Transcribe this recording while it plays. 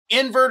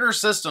Inverter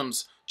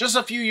systems. Just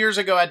a few years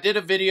ago, I did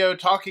a video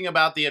talking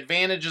about the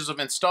advantages of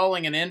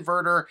installing an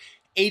inverter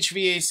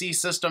HVAC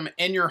system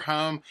in your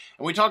home,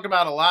 and we talked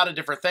about a lot of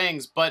different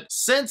things. But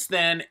since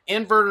then,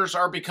 inverters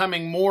are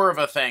becoming more of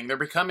a thing. They're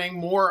becoming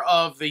more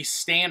of the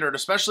standard,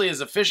 especially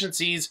as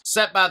efficiencies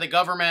set by the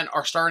government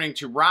are starting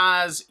to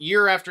rise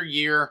year after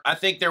year. I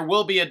think there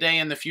will be a day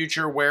in the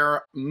future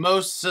where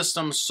most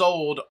systems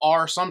sold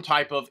are some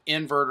type of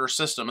inverter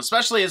system,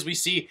 especially as we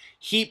see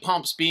heat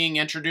pumps being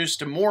introduced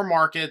to more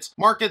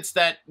markets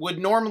that would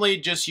normally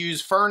just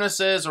use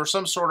furnaces or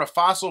some sort of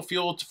fossil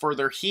fuel for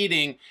their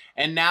heating,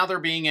 and now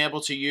they're being able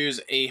to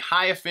use a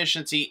high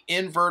efficiency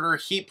inverter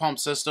heat pump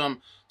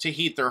system to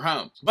heat their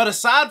homes. But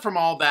aside from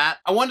all that,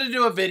 I wanted to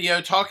do a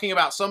video talking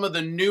about some of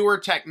the newer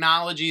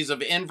technologies of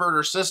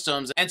inverter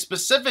systems, and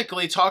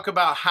specifically talk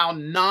about how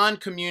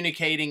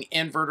non-communicating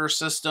inverter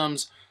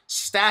systems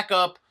stack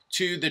up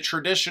to the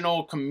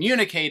traditional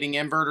communicating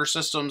inverter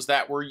systems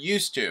that we're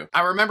used to.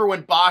 I remember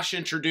when Bosch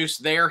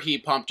introduced their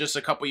heat pump just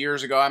a couple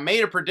years ago, I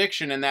made a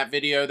prediction in that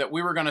video that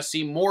we were going to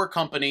see more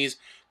companies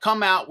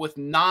come out with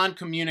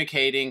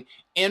non-communicating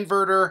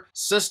inverter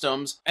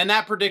systems, and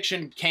that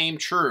prediction came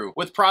true.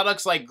 With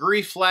products like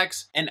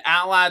Greflex and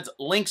Allied's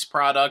Lynx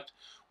product,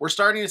 we're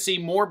starting to see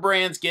more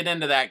brands get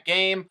into that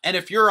game. And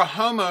if you're a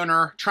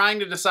homeowner trying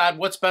to decide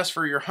what's best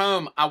for your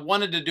home, I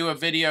wanted to do a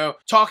video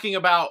talking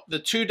about the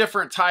two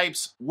different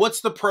types, what's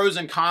the pros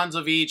and cons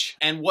of each,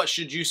 and what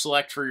should you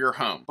select for your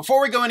home.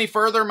 Before we go any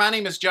further, my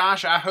name is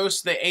Josh. I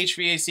host the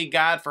HVAC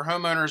Guide for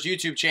Homeowners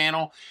YouTube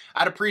channel.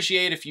 I'd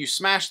appreciate if you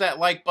smash that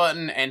like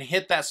button and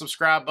hit that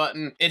subscribe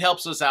button. It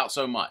helps us out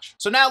so much.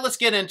 So now let's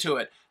get into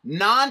it.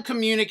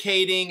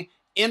 Non-communicating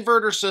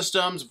inverter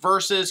systems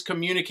versus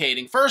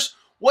communicating. First,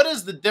 what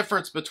is the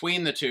difference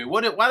between the two?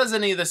 Why does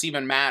any of this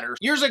even matter?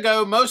 Years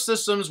ago, most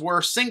systems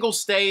were single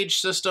stage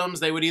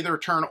systems. They would either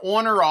turn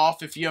on or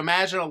off. If you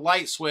imagine a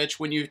light switch,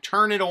 when you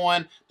turn it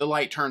on, the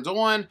light turns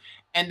on,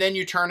 and then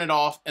you turn it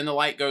off and the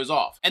light goes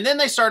off. And then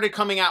they started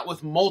coming out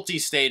with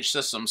multi-stage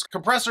systems,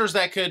 compressors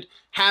that could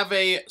have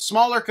a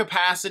smaller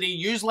capacity,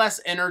 use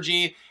less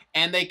energy,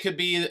 and they could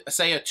be,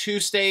 say, a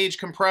 2-stage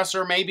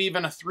compressor, maybe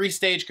even a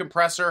 3-stage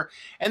compressor.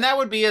 And that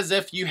would be as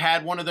if you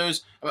had one of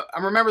those,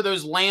 I remember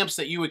those lamps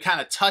that you would kind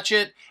of touch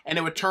it and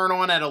it would turn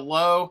on at a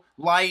low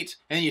light,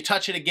 and then you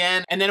touch it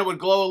again and then it would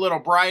glow a little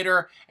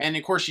brighter, and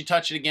of course you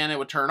touch it again, it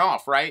would turn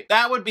off, right?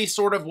 That would be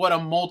sort of what a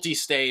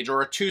multi-stage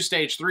or a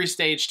 2-stage,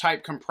 3-stage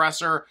type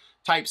compressor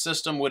type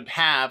system would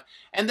have.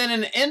 And then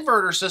an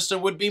inverter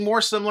system would be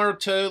more similar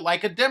to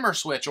like a dimmer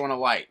switch on a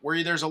light,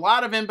 where there's a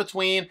lot of in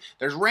between,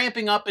 there's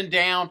ramping up and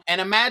down. And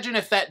imagine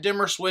if that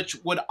dimmer switch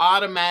would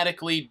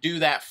automatically do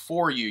that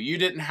for you. You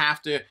didn't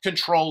have to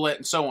control it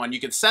and so on. You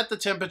could set the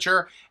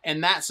temperature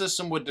and that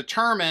system would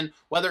determine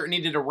whether it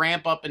needed to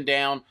ramp up and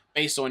down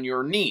based on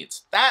your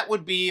needs. That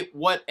would be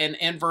what an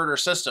inverter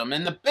system.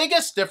 And the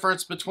biggest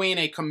difference between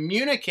a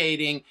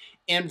communicating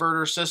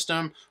inverter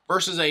system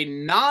versus a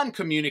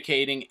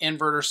non-communicating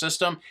inverter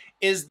system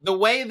is the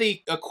way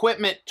the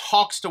equipment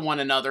talks to one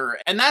another.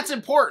 And that's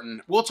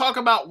important. We'll talk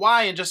about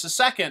why in just a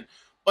second.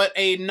 But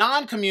a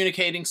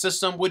non-communicating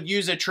system would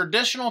use a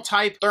traditional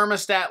type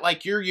thermostat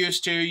like you're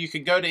used to. You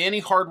could go to any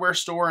hardware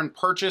store and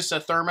purchase a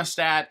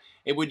thermostat.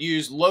 It would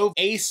use low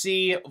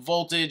AC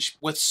voltage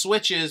with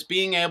switches,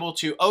 being able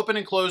to open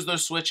and close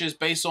those switches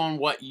based on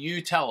what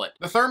you tell it.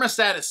 The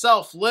thermostat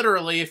itself,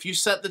 literally, if you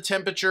set the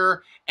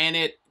temperature and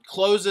it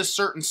closes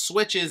certain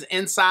switches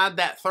inside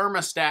that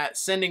thermostat,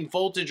 sending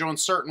voltage on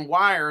certain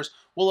wires,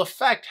 will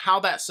affect how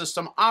that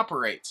system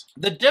operates.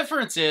 The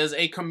difference is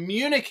a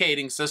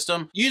communicating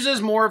system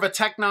uses more of a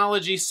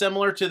technology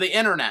similar to the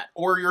internet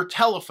or your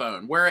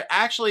telephone, where it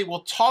actually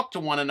will talk to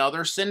one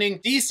another, sending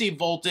DC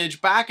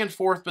voltage back and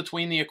forth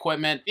between the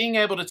equipment, being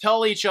able to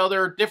tell each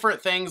other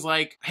different things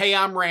like, hey,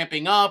 I'm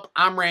ramping up,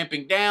 I'm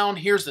ramping down,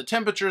 here's the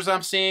temperatures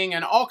I'm seeing,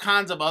 and all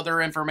kinds of other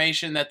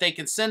information that they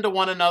can send to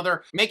one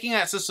another, making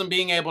that system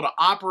being able to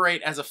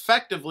operate as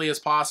effectively as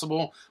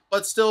possible,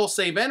 but still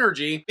save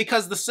energy,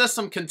 because the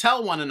system can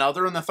tell one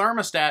another in the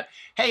thermostat,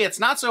 hey, it's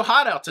not so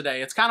hot out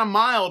today, it's kind of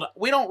mild,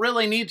 we don't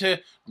really need to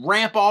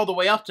ramp all the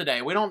way up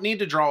today, we don't need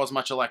to draw as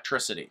much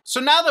electricity.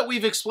 So now that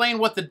we've explained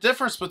what the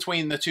difference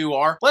between the two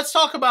are, let's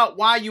talk about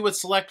why you would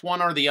select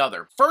one or the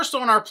other. First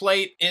on our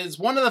plate is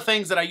one of the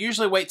things that I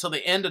usually wait till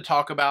the end to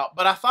talk about,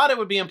 but I thought it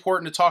would be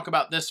important to talk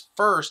about this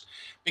first,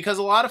 because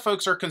a lot of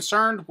folks are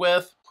concerned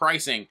with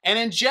pricing. And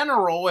in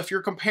general, if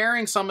you're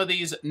comparing some of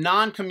these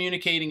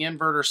non-communicating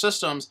inverter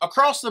systems,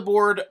 across the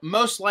board,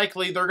 most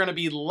likely they're going to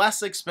be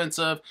less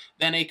expensive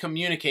than a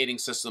communicating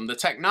system. The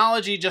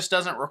technology just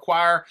doesn't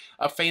require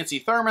a fancy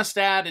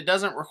thermostat. It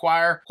doesn't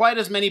require quite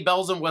as many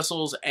bells and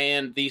whistles,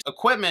 and the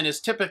equipment is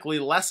typically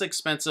less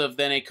expensive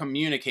than a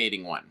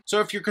communicating one.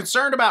 So if you're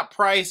concerned about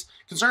price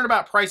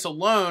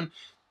alone,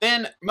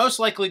 then most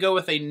likely go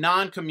with a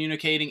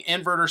non-communicating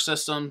inverter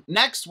system.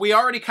 Next, we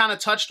already kind of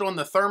touched on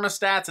the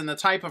thermostats and the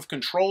type of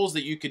controls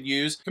that you could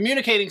use.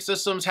 Communicating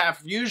systems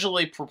have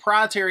usually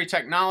proprietary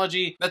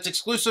technology that's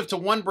exclusive to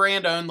one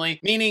brand only,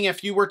 meaning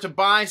if you were to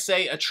buy,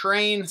 say, a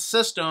Trane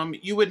system,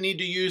 you would need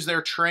to use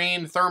their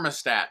Trane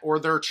thermostat or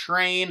their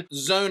Trane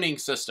zoning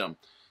system.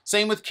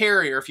 Same with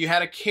Carrier. If you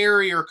had a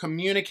Carrier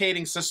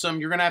communicating system,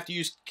 you're going to have to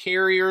use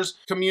Carrier's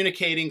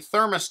communicating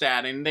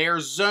thermostat and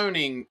their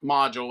zoning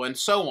module and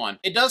so on.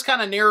 It does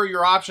kind of narrow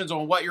your options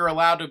on what you're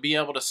allowed to be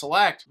able to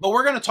select, but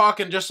we're going to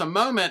talk in just a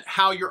moment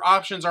how your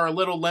options are a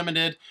little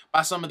limited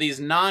by some of these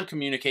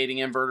non-communicating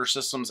inverter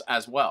systems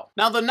as well.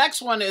 Now, the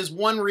next one is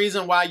one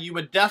reason why you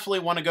would definitely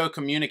want to go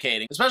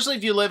communicating, especially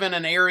if you live in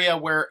an area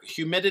where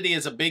humidity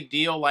is a big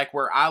deal, like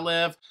where I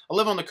live. I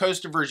live on the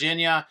coast of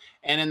Virginia,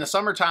 and in the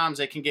summer times,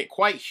 it can get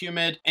quite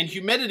humid. And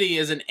humidity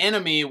is an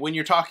enemy when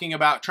you're talking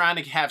about trying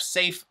to have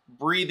safe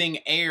breathing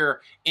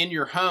air in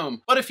your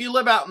home. But if you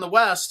live out in the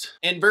West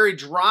in very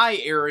dry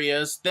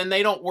areas, then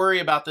they don't worry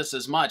about this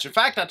as much. In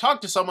fact, I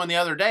talked to someone the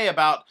other day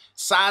about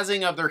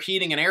sizing of their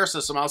heating and air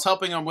system. I was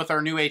helping them with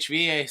our new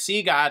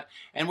HVAC guide,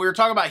 and we were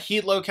talking about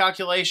heat load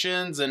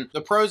calculations and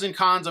the pros and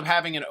cons of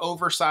having an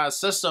oversized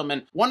system.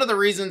 And one of the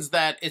reasons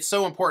that it's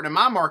so important in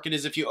my market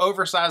is if you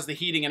oversize the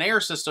heating and air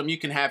system, you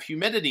can have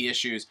humidity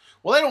issues.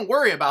 Well, they don't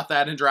worry about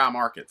that in dry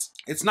markets.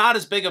 It's not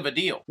as big of a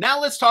deal.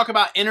 Now let's talk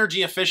about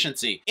energy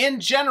efficiency. In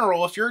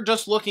general, if you're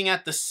just looking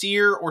at the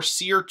SEER or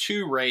SEER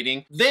 2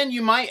 rating, then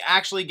you might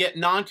actually get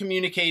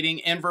non-communicating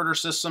inverter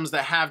systems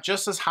that have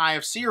just as high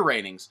of SEER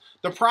ratings.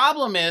 The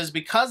problem is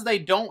because they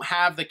don't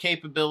have the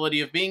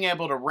capability of being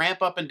able to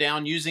ramp up and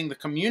down using the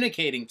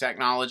communicating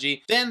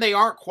technology, then they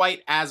aren't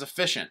quite as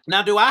efficient.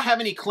 Now, do I have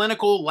any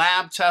clinical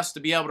lab tests to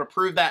be able to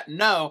prove that?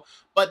 No.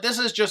 But this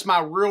is just my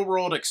real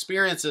world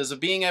experiences of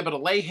being able to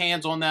lay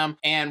hands on them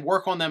and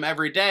work on them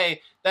every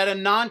day, that a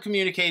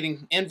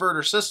non-communicating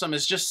inverter system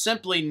is just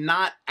simply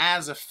not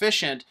as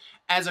efficient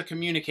as a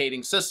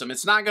communicating system.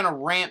 It's not going to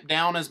ramp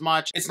down as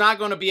much. It's not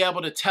going to be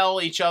able to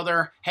tell each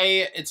other,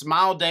 hey, it's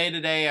mild day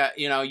today.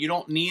 You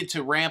don't need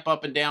to ramp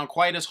up and down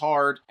quite as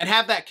hard, and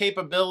have that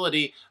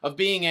capability of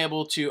being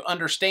able to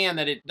understand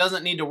that it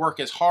doesn't need to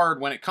work as hard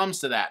when it comes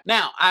to that.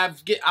 Now,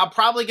 I'll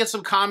probably get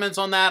some comments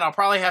on that. I'll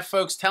probably have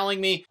folks telling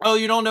me, oh,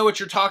 you don't know what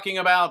you're talking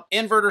about.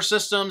 Inverter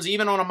systems,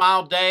 even on a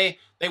mild day,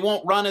 they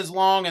won't run as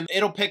long and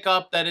it'll pick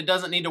up that it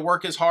doesn't need to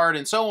work as hard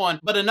and so on.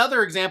 But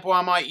another example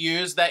I might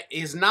use that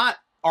is not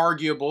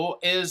arguable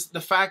is the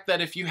fact that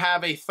if you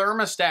have a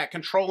thermostat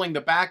controlling the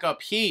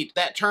backup heat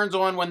that turns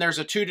on when there's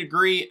a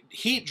 2-degree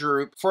heat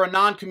droop for a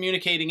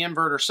non-communicating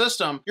inverter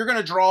system, you're going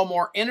to draw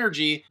more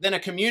energy than a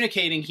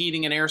communicating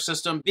heating and air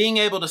system, being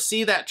able to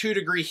see that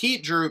 2-degree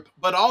heat droop,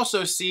 but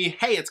also see,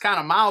 hey, it's kind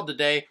of mild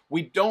today.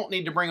 We don't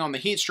need to bring on the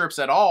heat strips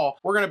at all.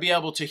 We're going to be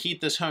able to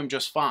heat this home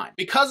just fine.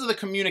 Because of the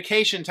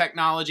communication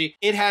technology,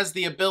 it has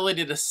the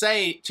ability to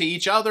say to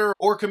each other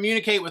or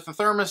communicate with the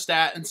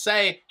thermostat and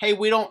say, hey,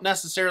 we don't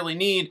necessarily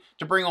need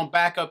to bring on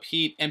backup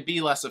heat and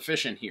be less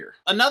efficient here.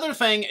 Another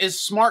thing is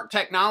smart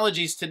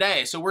technologies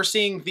today. So we're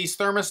seeing these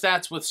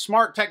thermostats with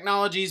smart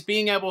technologies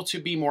being able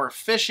to be more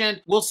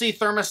efficient. We'll see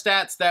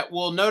thermostats that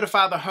will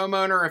notify the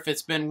homeowner if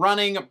it's been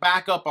running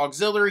backup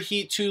auxiliary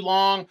heat too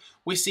long.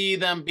 We see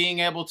them being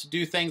able to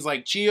do things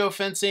like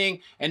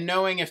geofencing and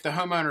knowing if the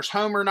homeowner's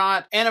home or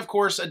not. And of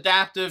course,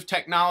 adaptive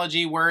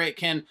technology where it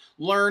can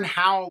learn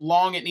how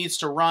long it needs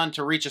to run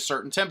to reach a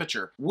certain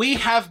temperature. We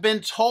have been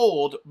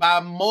told by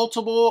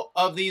multiple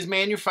of these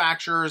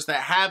manufacturers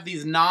that have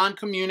these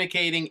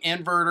non-communicating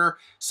inverter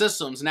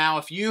systems. Now,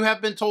 if you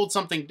have been told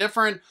something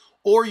different,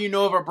 or you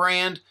know of a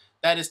brand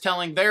that is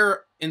telling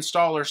their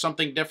installer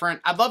something different,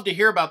 I'd love to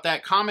hear about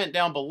that. Comment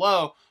down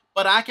below.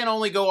 But I can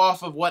only go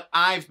off of what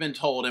I've been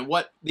told and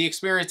what the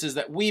experiences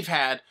that we've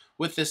had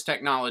with this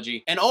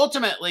technology. And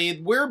ultimately,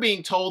 we're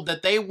being told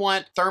that they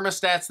want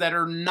thermostats that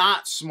are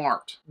not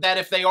smart. That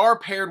if they are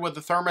paired with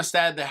a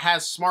thermostat that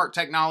has smart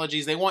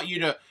technologies, they want you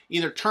to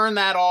either turn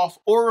that off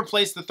or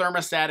replace the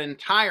thermostat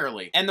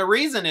entirely. And the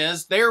reason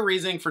is, their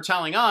reasoning for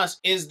telling us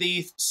is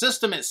the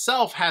system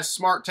itself has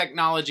smart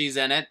technologies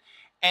in it,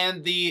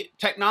 and the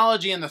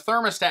technology in the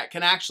thermostat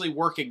can actually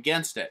work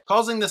against it,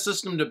 causing the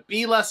system to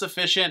be less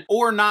efficient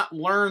or not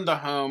learn the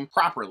home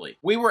properly.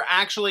 We were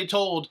actually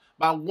told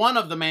by one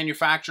of the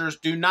manufacturers,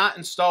 do not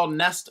install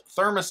Nest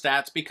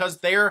thermostats because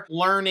their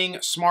learning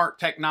smart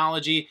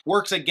technology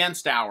works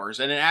against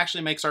ours, and it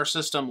actually makes our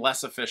system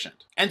less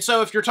efficient. And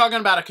so if you're talking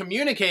about a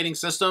communicating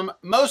system,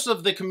 most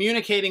of the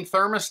communicating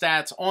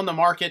thermostats on the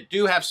market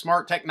do have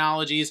smart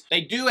technologies. They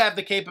do have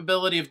the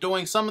capability of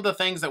doing some of the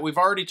things that we've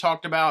already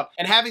talked about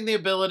and having the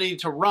ability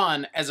to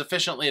run as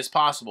efficiently as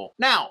possible.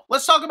 Now,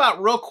 let's talk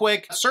about real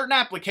quick certain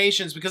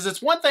applications, because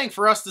it's one thing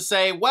for us to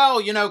say,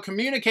 well, you know,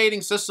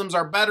 communicating systems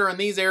are better in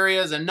these areas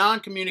and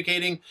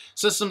non-communicating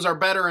systems are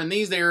better in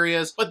these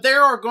areas, but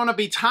there are going to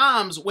be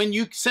times when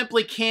you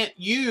simply can't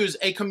use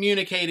a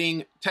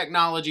communicating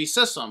technology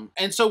system.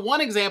 And so one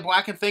example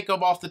I can think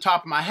of off the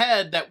top of my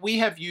head that we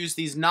have used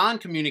these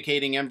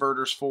non-communicating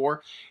inverters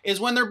for is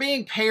when they're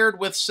being paired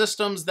with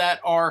systems that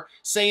are,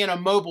 say, in a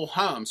mobile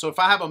home. So if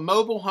I have a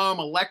mobile home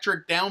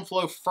electric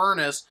downflow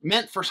furnace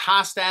meant for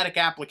high static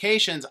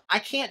applications, I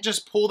can't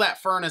just pull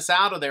that furnace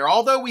out of there.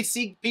 Although we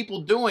see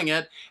people doing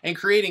it and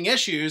creating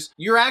issues,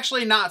 you're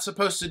actually not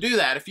supposed to do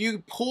that. If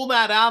you pull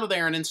that out of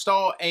there and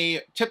install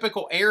a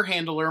typical air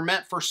handler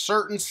meant for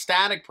certain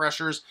static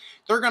pressures,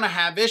 they're going to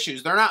have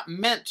issues. They're not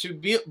meant to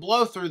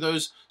blow through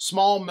those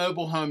small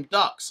mobile home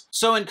ducts.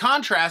 So in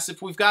contrast,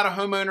 if we've got a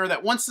homeowner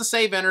that wants to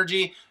save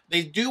energy,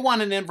 they do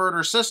want an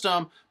inverter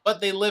system, but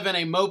they live in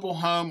a mobile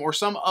home or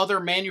some other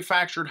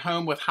manufactured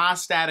home with high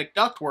static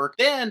ductwork,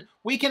 then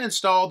we can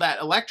install that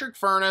electric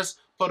furnace,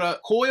 put a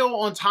coil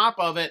on top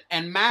of it,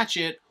 and match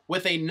it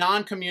with a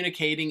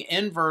non-communicating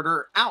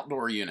inverter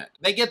outdoor unit.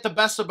 They get the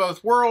best of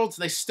both worlds.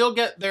 They still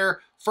get their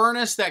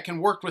furnace that can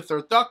work with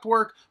their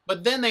ductwork,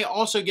 but then they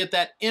also get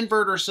that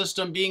inverter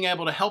system being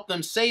able to help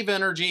them save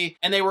energy,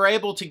 and they were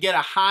able to get a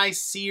high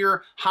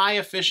SEER, high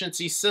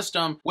efficiency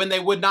system when they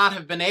would not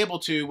have been able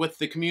to with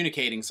the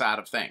communicating side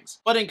of things.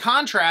 But in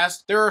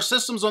contrast, there are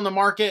systems on the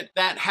market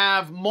that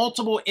have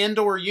multiple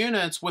indoor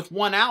units with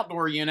one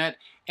outdoor unit,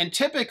 and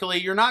typically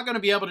you're not going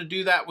to be able to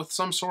do that with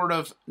some sort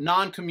of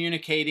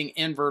non-communicating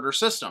inverter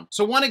system.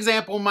 So one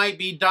example might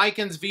be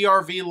Daikin's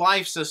VRV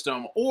Life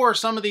system, or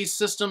some of these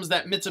systems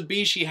that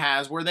Mitsubishi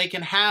has where they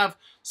can have,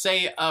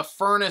 say, a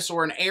furnace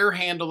or an air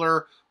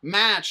handler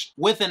matched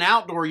with an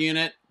outdoor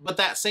unit, but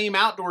that same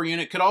outdoor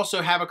unit could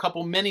also have a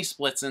couple mini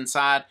splits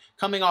inside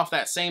coming off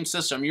that same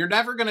system. You're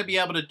never going to be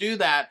able to do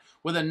that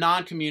with a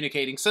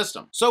non-communicating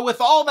system. So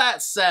with all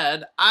that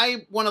said,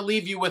 I want to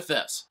leave you with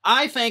this.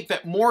 I think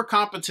that more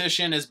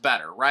competition is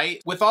better,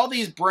 right? With all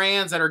these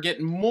brands that are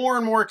getting more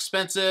and more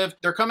expensive,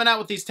 they're coming out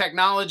with these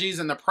technologies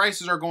and the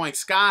prices are going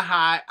sky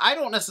high. I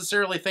don't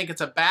necessarily think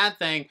it's a bad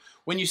thing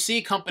when you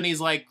see companies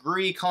like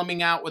Gree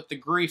coming out with the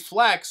Gree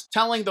Flex,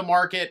 telling the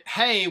market,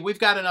 hey, we've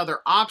got another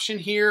option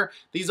here.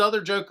 These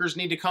other jokers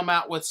need to come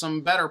out with some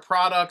better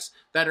products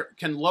that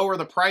can lower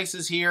the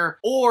prices here,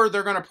 or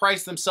they're going to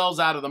price themselves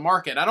out of the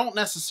market. I don't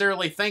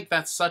necessarily think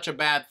that's such a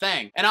bad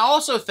thing. And I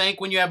also think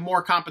when you have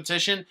more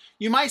competition,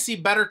 you might see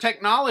better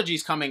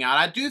technologies coming out.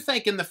 I do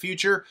think in the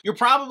future, you're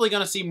probably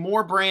going to see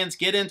more brands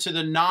get into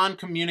the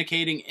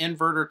non-communicating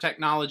inverter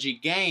technology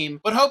game,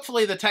 but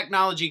hopefully the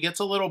technology gets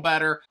a little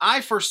better.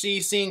 I foresee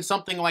seeing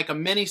something like a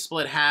mini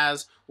split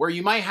has, where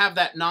you might have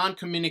that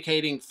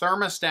non-communicating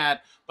thermostat,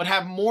 but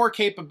have more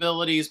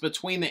capabilities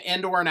between the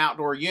indoor and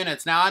outdoor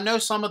units. Now, I know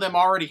some of them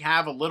already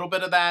have a little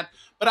bit of that,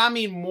 but I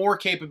mean more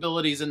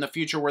capabilities in the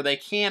future where they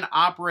can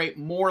operate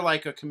more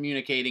like a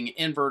communicating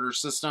inverter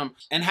system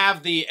and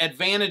have the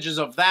advantages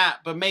of that,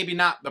 but maybe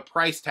not the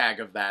price tag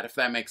of that, if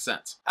that makes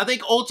sense. I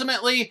think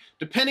ultimately,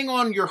 depending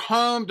on your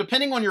home,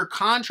 depending on your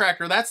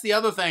contractor, that's the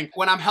other thing.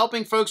 When I'm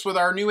helping folks with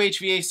our new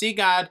HVAC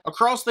guide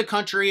across the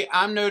country,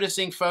 I'm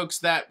noticing folks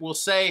that will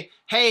say,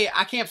 hey,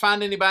 I can't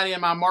find anybody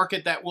in my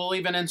market that will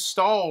even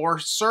install or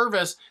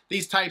service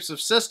these types of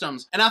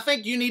systems. And I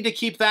think you need to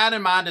keep that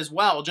in mind as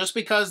well. Just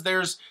because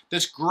there's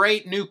this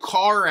great new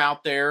car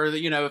out there that,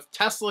 you know, if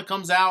Tesla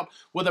comes out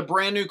with a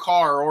brand new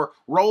car, or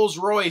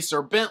Rolls-Royce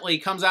or Bentley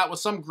comes out with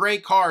some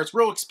great car, it's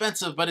real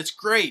expensive, but it's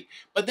great.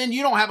 But then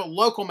you don't have a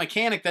local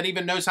mechanic that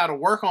even knows how to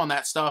work on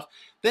that stuff,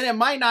 then it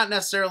might not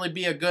necessarily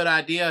be a good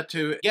idea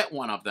to get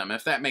one of them,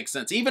 if that makes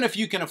sense, even if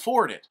you can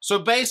afford it. So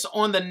based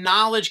on the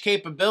knowledge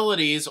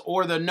capabilities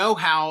or the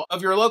know-how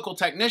of your local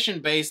technician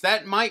base,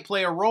 that might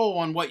play a role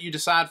on what you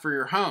decide for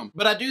your home.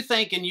 But I do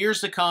think in years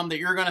to come that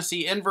you're going to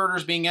see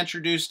inverters being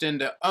introduced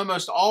into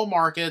almost all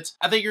markets.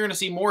 I think you're going to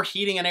see more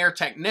heating and air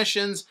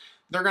technicians.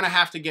 They're going to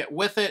have to get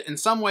with it in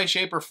some way,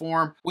 shape, or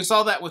form. We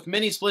saw that with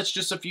mini splits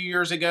just a few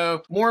years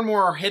ago. More and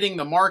more are hitting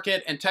the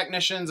market, and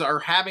technicians are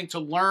having to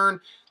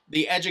learn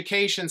the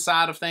education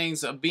side of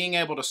things of being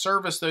able to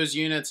service those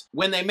units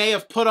when they may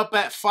have put up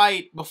that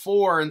fight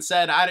before and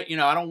said, I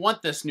don't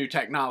want this new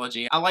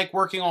technology. I like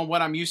working on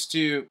what I'm used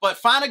to. But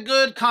find a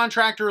good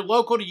contractor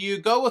local to you.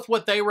 Go with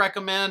what they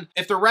recommend.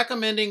 If they're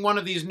recommending one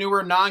of these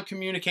newer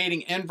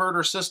non-communicating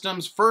inverter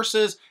systems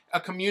versus a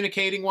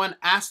communicating one,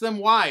 ask them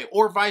why,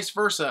 or vice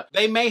versa.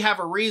 They may have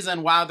a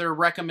reason why they're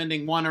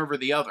recommending one over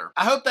the other.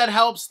 I hope that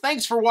helps.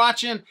 Thanks for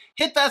watching.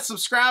 Hit that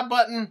subscribe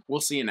button.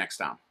 We'll see you next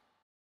time.